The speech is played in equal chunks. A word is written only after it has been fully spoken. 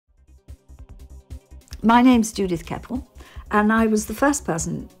My name's Judith Keppel, and I was the first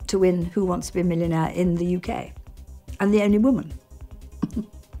person to win Who Wants to Be a Millionaire in the UK, and the only woman.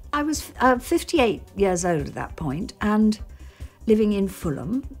 I was 58 years old at that point, and living in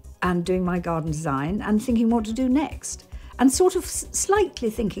Fulham, and doing my garden design, and thinking what to do next, and sort of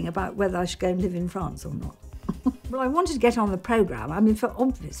slightly thinking about whether I should go and live in France or not. Well, I wanted to get on the programme, I mean, for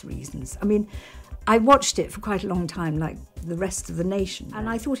obvious reasons. I mean, I watched it for quite a long time, like the rest of the nation, and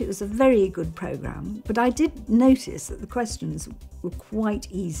I thought it was a very good programme, but I did notice that the questions were quite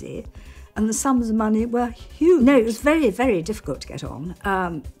easy and the sums of money were huge. No, it was very, very difficult to get on.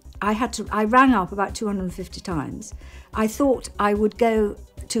 I rang up about 250 times. I thought I would go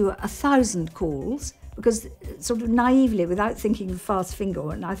to 1,000 calls, because sort of naively, without thinking of fast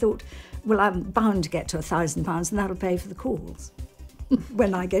finger, and I thought, well, I'm bound to get to £1,000 and that'll pay for the calls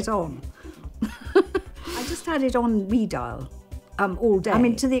when I get on. I just had it on redial all day. I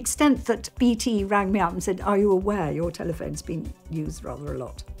mean, to the extent that BT rang me up and said, are you aware your telephone's been used rather a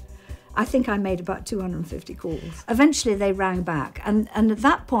lot? I think I made about 250 calls. Eventually they rang back, and at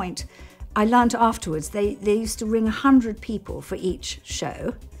that point I learned afterwards they used to ring 100 people for each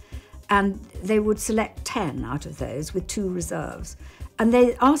show, and they would select 10 out of those with 2 reserves. And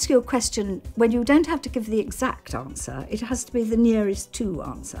they ask you a question when you don't have to give the exact answer, it has to be the nearest to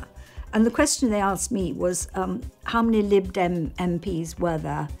answer. And the question they asked me was, how many Lib Dem MPs were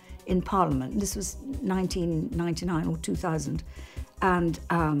there in Parliament? This was 1999 or 2000. And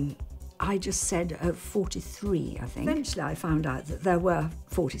I just said 43, I think. Eventually I found out that there were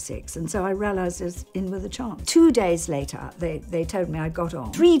 46, and so I realised I was in with a chance. 2 days later, they told me I'd got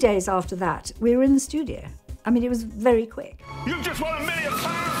on. 3 days after that, we were in the studio. I mean, it was very quick. You've just won £1 million!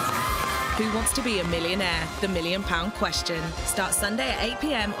 Who Wants to Be a Millionaire? The £1 Million Question. Starts Sunday at 8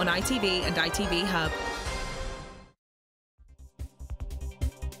 p.m. on ITV and ITV Hub.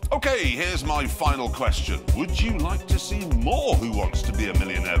 OK, here's my final question. Would you like to see more Who Wants to Be a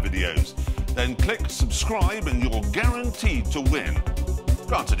Millionaire videos? Then click subscribe and you're guaranteed to win.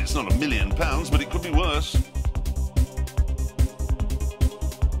 Granted, it's not £1 million, but it could be worse.